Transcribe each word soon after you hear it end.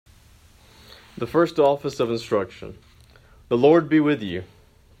The first office of instruction. The Lord be with you.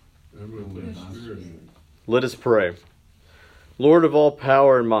 And with thy spirit. Let us pray. Lord of all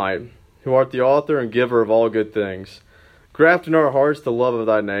power and might, who art the author and giver of all good things, graft in our hearts the love of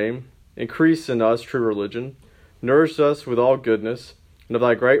thy name, increase in us true religion, nourish us with all goodness, and of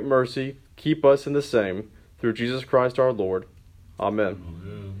thy great mercy keep us in the same, through Jesus Christ our Lord. Amen.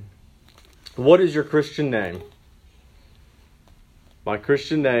 Amen. What is your Christian name? My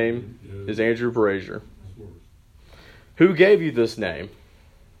Christian name is Andrew Brazier. Who gave you this name?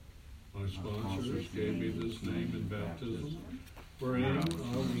 My sponsors gave me this name in baptism, wherein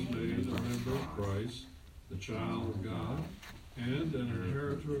I was made a member of Christ, the child of God, and an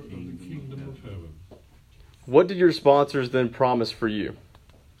inheritor of the kingdom of heaven. What did your sponsors then promise for you?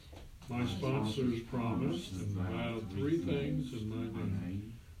 My sponsors promised and vowed three things in my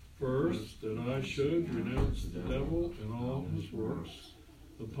name. First, that I should renounce the devil and all his works,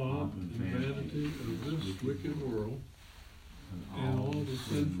 the pomp and vanity of this wicked world, and all the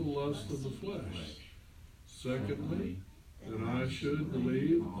sinful lust of the flesh. Secondly, that I should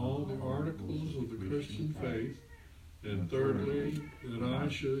believe all the articles of the Christian faith. And thirdly, that I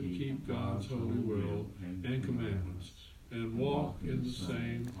should keep God's holy will and commandments, and walk in the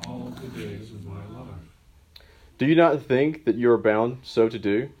same all the days of my life. Do you not think that you are bound so to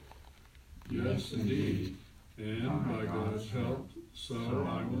do? Yes, indeed, and by God's help, so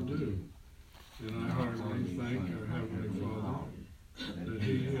I will do. And I heartily thank our Heavenly Father that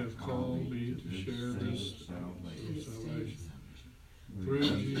He hath called me to share this salvation through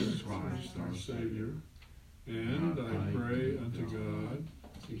Jesus Christ our Savior. And I pray unto God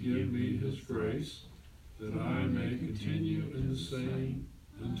to give me His grace, that I may continue in the same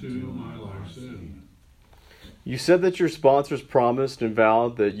unto my life's end. You said that your sponsors promised and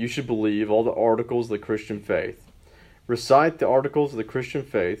vowed that you should believe all the articles of the Christian faith. Recite the articles of the Christian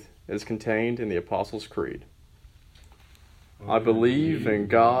faith as contained in the Apostles' Creed. I believe in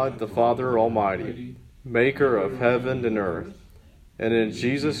God the Father Almighty, maker of heaven and earth, and in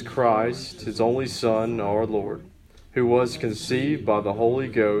Jesus Christ, His only Son, our Lord, who was conceived by the Holy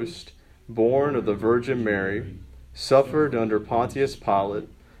Ghost, born of the Virgin Mary, suffered under Pontius Pilate,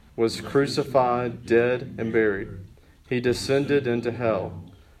 was crucified, dead, and buried. He descended into hell.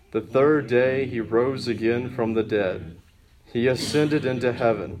 The third day He rose again from the dead. He ascended into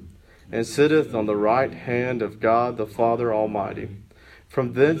heaven, and sitteth on the right hand of God the Father Almighty.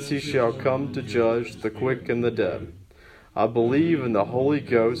 From thence He shall come to judge the quick and the dead. I believe in the Holy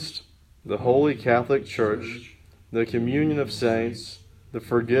Ghost, the Holy Catholic Church, the communion of saints, the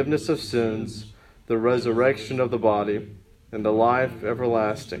forgiveness of sins, the resurrection of the body, and the life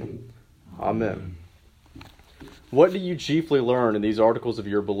everlasting. Amen. What do you chiefly learn in these articles of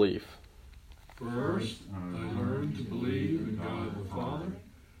your belief? First, I learned to believe in God the Father,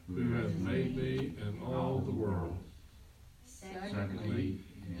 who hath made me and all the world. Secondly,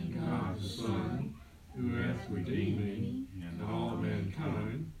 in God the Son, who hath redeemed me and all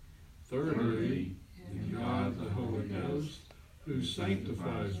mankind. Thirdly, in God the Holy Ghost, who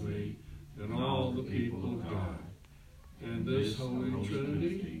sanctifies me and all the people of God. And this Holy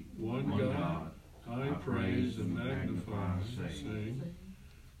Trinity, one God, I praise and magnify, saying,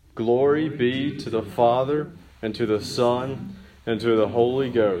 Glory be to the Father, and to the Son, and to the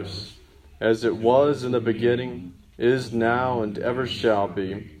Holy Ghost, as it was in the beginning, is now, and ever shall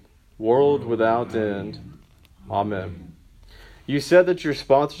be, world without end. Amen. You said that your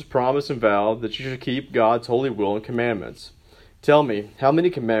sponsors promised and vowed that you should keep God's holy will and commandments. Tell me, how many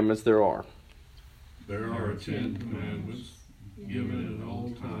commandments there are? There are 10 commandments given in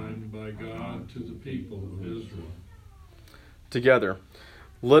old time by God to the people of Israel. Together,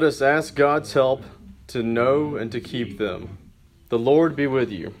 let us ask God's help to know and to keep them. The Lord be with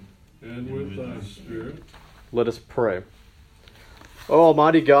you. And with thy spirit. Let us pray. O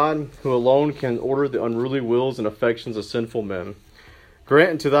Almighty God, who alone can order the unruly wills and affections of sinful men,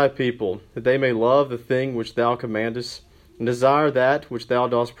 grant unto thy people that they may love the thing which thou commandest, and desire that which thou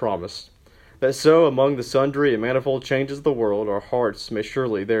dost promise, that so among the sundry and manifold changes of the world our hearts may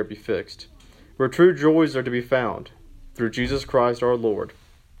surely there be fixed, where true joys are to be found, through Jesus Christ our Lord.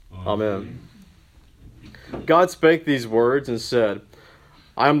 Amen. God spake these words and said,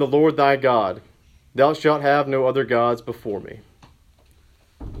 I am the Lord thy God. Thou shalt have no other gods before me.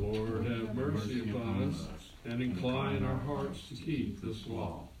 Lord, have mercy upon us, and incline our hearts to keep this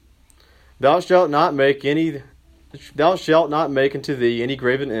law. Thou shalt not make unto thee any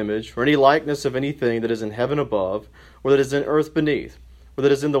graven image, or any likeness of anything that is in heaven above, or that is in earth beneath, or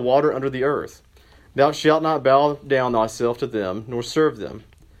that is in the water under the earth. Thou shalt not bow down thyself to them, nor serve them.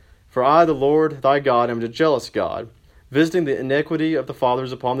 For I, the Lord thy God, am a jealous God, visiting the iniquity of the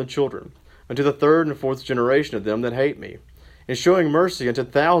fathers upon the children, unto the third and fourth generation of them that hate me, and showing mercy unto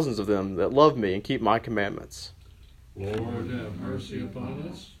thousands of them that love me and keep my commandments. Lord, have mercy upon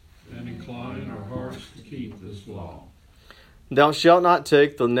us, and incline our hearts to keep this law. Thou shalt not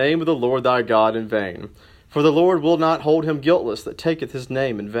take the name of the Lord thy God in vain, for the Lord will not hold him guiltless that taketh his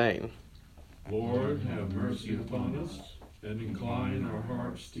name in vain. Lord, have mercy upon us, and incline our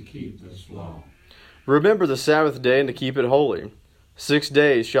hearts to keep this law. Remember the Sabbath day and to keep it holy. 6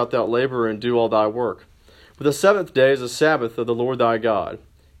 days shalt thou labor and do all thy work. But the seventh day is the Sabbath of the Lord thy God.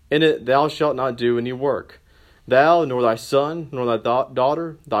 In it thou shalt not do any work, thou, nor thy son, nor thy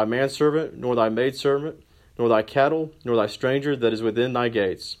daughter, thy manservant, nor thy maidservant, nor thy cattle, nor thy stranger that is within thy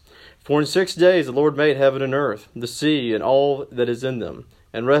gates. For in 6 days the Lord made heaven and earth, the sea, and all that is in them,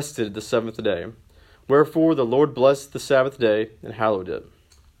 and rested the seventh day. Wherefore the Lord blessed the Sabbath day, and hallowed it.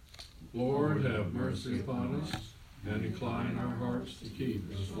 Lord, have mercy upon us, and incline our hearts to keep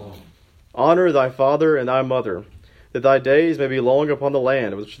this law. Honor thy father and thy mother, that thy days may be long upon the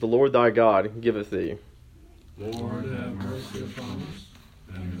land which the Lord thy God giveth thee. Lord, have mercy upon us,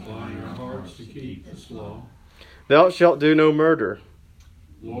 and incline our hearts to keep this law. Thou shalt do no murder.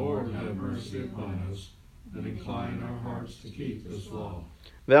 Lord, have mercy upon us, and incline our hearts to keep this law.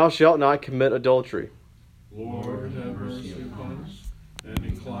 Thou shalt not commit adultery. Lord, have mercy upon us, and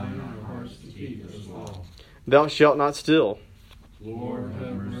incline our hearts to keep this law. Thou shalt not steal. Lord,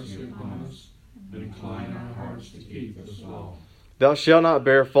 have mercy upon us, and incline our hearts to keep this law. Thou shalt not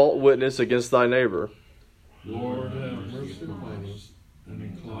bear false witness against thy neighbor. Lord, have mercy upon us, and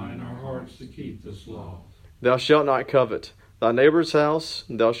incline our hearts to keep this law. Thou shalt not covet thy neighbor's house.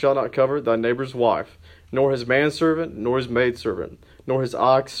 Thou shalt not covet thy neighbor's wife, nor his manservant, nor his maidservant, nor his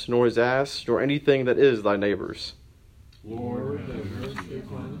ox, nor his ass, nor anything that is thy neighbor's. Lord, have mercy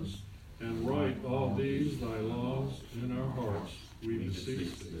upon us, and write all these thy laws in our hearts, we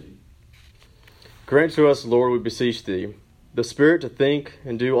beseech thee. Grant to us, Lord, we beseech thee, the spirit to think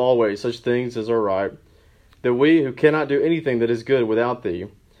and do always such things as are right, that we, who cannot do anything that is good without thee,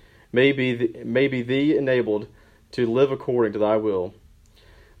 may be thee enabled to live according to thy will.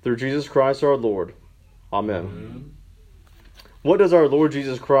 Through Jesus Christ our Lord. Amen. Amen. What does our Lord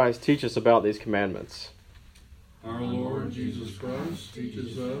Jesus Christ teach us about these commandments? Our Lord Jesus Christ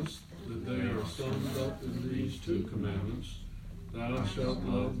teaches us that they are summed up in these two commandments. Thou shalt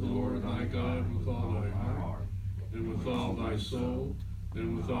love the Lord thy God with all thy heart, and with all thy soul,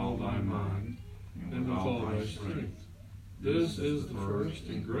 and with all thy mind, and with all thy strength. This is the first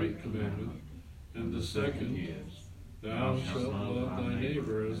and great commandment, and the second is, Thou shalt love thy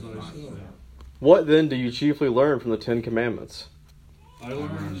neighbor as thyself. What then do you chiefly learn from the 10 Commandments? I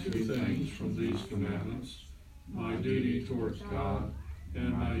learn two things from these commandments: my duty towards God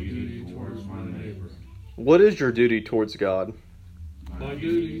and my duty towards my neighbor. What is your duty towards God? My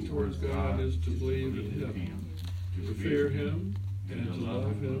duty towards God is to believe in Him, to fear Him, and to love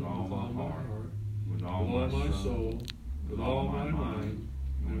Him with all my heart, with all my soul, with all my mind,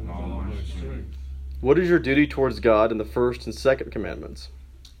 and with all my strength. What is your duty towards God in the first and second commandments?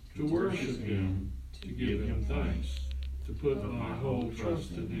 To worship Him, to give Him thanks, to put my whole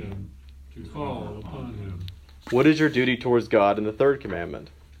trust in Him, to call upon Him. What is your duty towards God in the third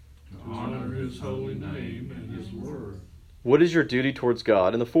commandment? To honor His holy name and His word. What is your duty towards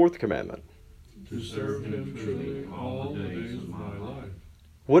God in the fourth commandment? To serve Him truly all the days of my life.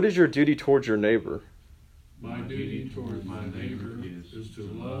 What is your duty towards your neighbor? My duty towards my neighbor is to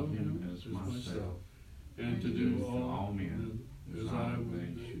love him as myself, and to do all men as I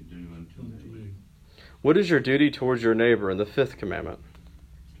would they should do unto me. What is your duty towards your neighbor in the fifth commandment?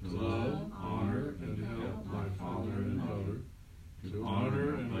 To love, honor, and help my father and mother, to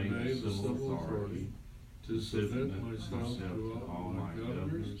honor and obey the civil authority, to submit myself to all my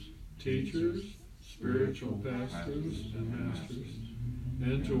governors, teachers, spiritual pastors, and masters,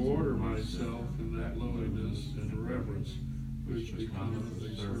 and to order myself in that lowliness and reverence which becometh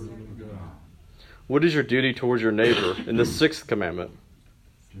a servant of God. What is your duty towards your neighbor in the sixth commandment?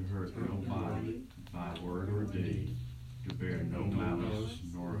 To hurt nobody by word or deed, to bear no malice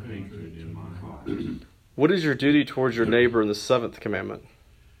nor hatred in my heart. What is your duty towards your neighbor in the seventh commandment?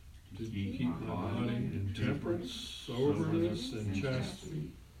 To keep my body in temperance, soberness, and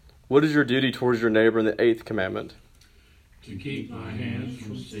chastity. What is your duty towards your neighbor in the eighth commandment? To keep my hands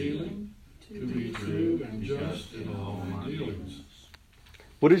from stealing, to be true and just in all my dealings.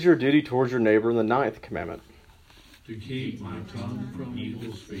 What is your duty towards your neighbor in the ninth commandment? To keep my tongue from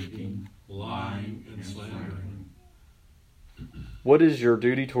evil speaking, lying, and slandering. What is your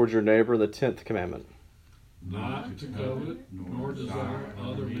duty towards your neighbor in the 10th commandment? Not to covet, nor desire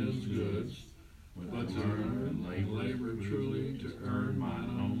other men's goods, but to earn and labor truly to earn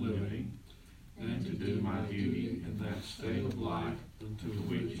mine own living, that state of life unto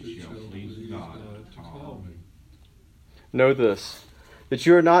which it shall please God to call me. Know this, that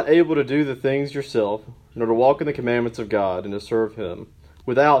you are not able to do the things yourself, nor to walk in the commandments of God and to serve Him,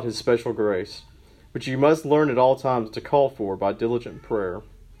 without His special grace, which you must learn at all times to call for by diligent prayer.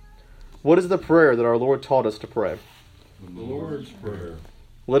 What is the prayer that our Lord taught us to pray? The Lord's Prayer.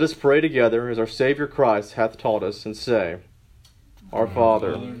 Let us pray together as our Savior Christ hath taught us, and say, Our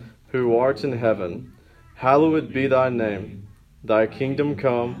Father, who art in heaven, hallowed be thy name. Thy kingdom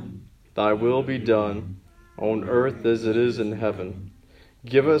come, thy will be done, on earth as it is in heaven.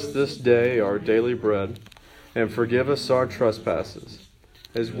 Give us this day our daily bread, and forgive us our trespasses,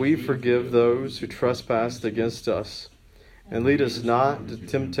 as we forgive those who trespass against us. And lead us not into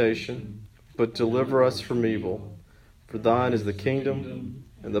temptation, but deliver us from evil. For thine is the kingdom,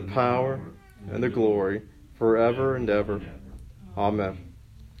 and the power, and the glory, forever and ever. Amen.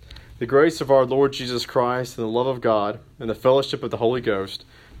 The grace of our Lord Jesus Christ, and the love of God, and the fellowship of the Holy Ghost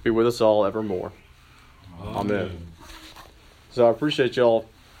be with us all evermore. Amen. So I appreciate y'all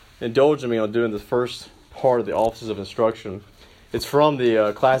indulging me on doing the first part of the Offices of Instruction. It's from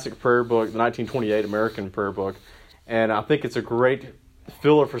the classic prayer book, the 1928 American prayer book, and I think it's a great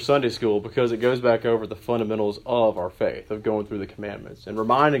filler for Sunday school because it goes back over the fundamentals of our faith, of going through the commandments, and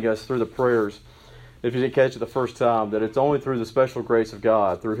reminding us through the prayers, if you didn't catch it the first time, that it's only through the special grace of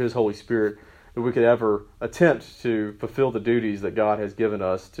God, through His Holy Spirit, that we could ever attempt to fulfill the duties that God has given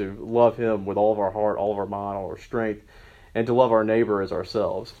us, to love Him with all of our heart, all of our mind, all of our strength, and to love our neighbor as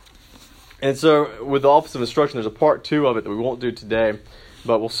ourselves. And so with the Office of Instruction, there's a part 2 of it that we won't do today,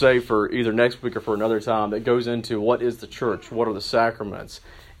 but we'll save for either next week or for another time, that goes into what is the church, what are the sacraments.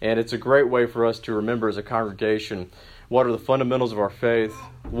 And it's a great way for us to remember as a congregation what are the fundamentals of our faith,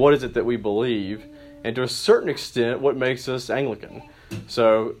 what is it that we believe, and to a certain extent, what makes us Anglican.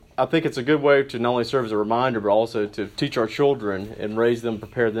 So I think it's a good way to not only serve as a reminder, but also to teach our children and raise them,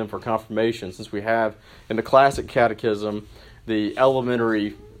 prepare them for confirmation, since we have in the classic catechism the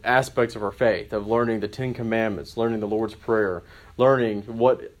elementary aspects of our faith, of learning the 10 Commandments, learning the Lord's Prayer, learning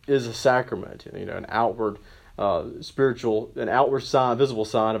what is a sacrament, an outward sign, visible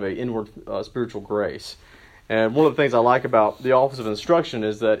sign of an inward spiritual grace. And one of the things I like about the Office of Instruction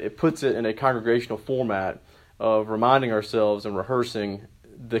is that it puts it in a congregational format of reminding ourselves and rehearsing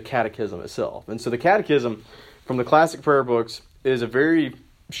the catechism itself. And so the catechism from the classic prayer books is a very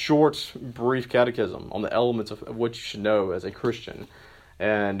short, brief catechism on the elements of what you should know as a Christian.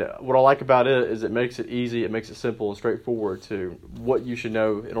 And what I like about it is it makes it easy, it makes it simple and straightforward to what you should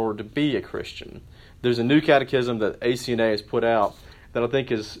know in order to be a Christian. There's a new catechism that ACNA has put out that I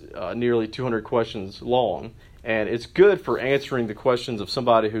think is nearly 200 questions long. And it's good for answering the questions of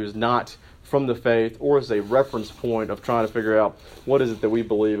somebody who's not from the faith, or as a reference point of trying to figure out what is it that we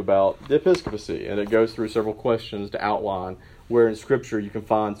believe about the episcopacy. And it goes through several questions to outline where in Scripture you can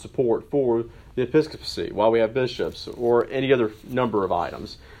find support for the episcopacy, why we have bishops, or any other number of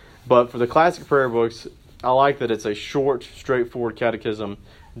items. But for the classic prayer books, I like that it's a short, straightforward catechism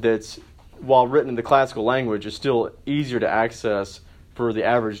that's, while written in the classical language, is still easier to access for the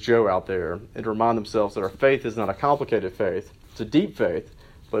average Joe out there, and to remind themselves that our faith is not a complicated faith. It's a deep faith,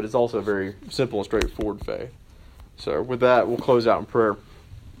 but it's also a very simple and straightforward faith. So with that, we'll close out in prayer.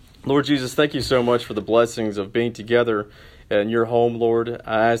 Lord Jesus, thank you so much for the blessings of being together in your home, Lord.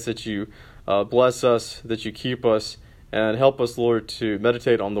 I ask that you bless us, that you keep us, and help us, Lord, to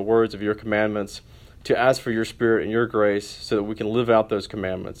meditate on the words of your commandments, to ask for your Spirit and your grace so that we can live out those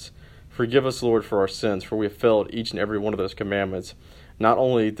commandments. Forgive us, Lord, for our sins, for we have failed each and every one of those commandments, not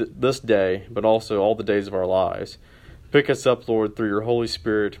only this day, but also all the days of our lives. Pick us up, Lord, through your Holy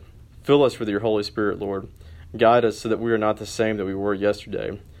Spirit. Fill us with your Holy Spirit, Lord. Guide us so that we are not the same that we were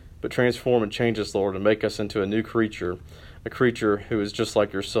yesterday, but transform and change us, Lord, and make us into a new creature, a creature who is just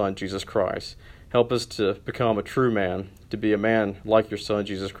like your Son, Jesus Christ. Help us to become a true man, to be a man like your Son,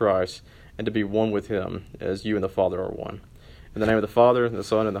 Jesus Christ, and to be one with him as you and the Father are one. In the name of the Father, and the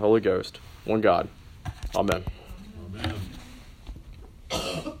Son, and the Holy Ghost, one God. Amen.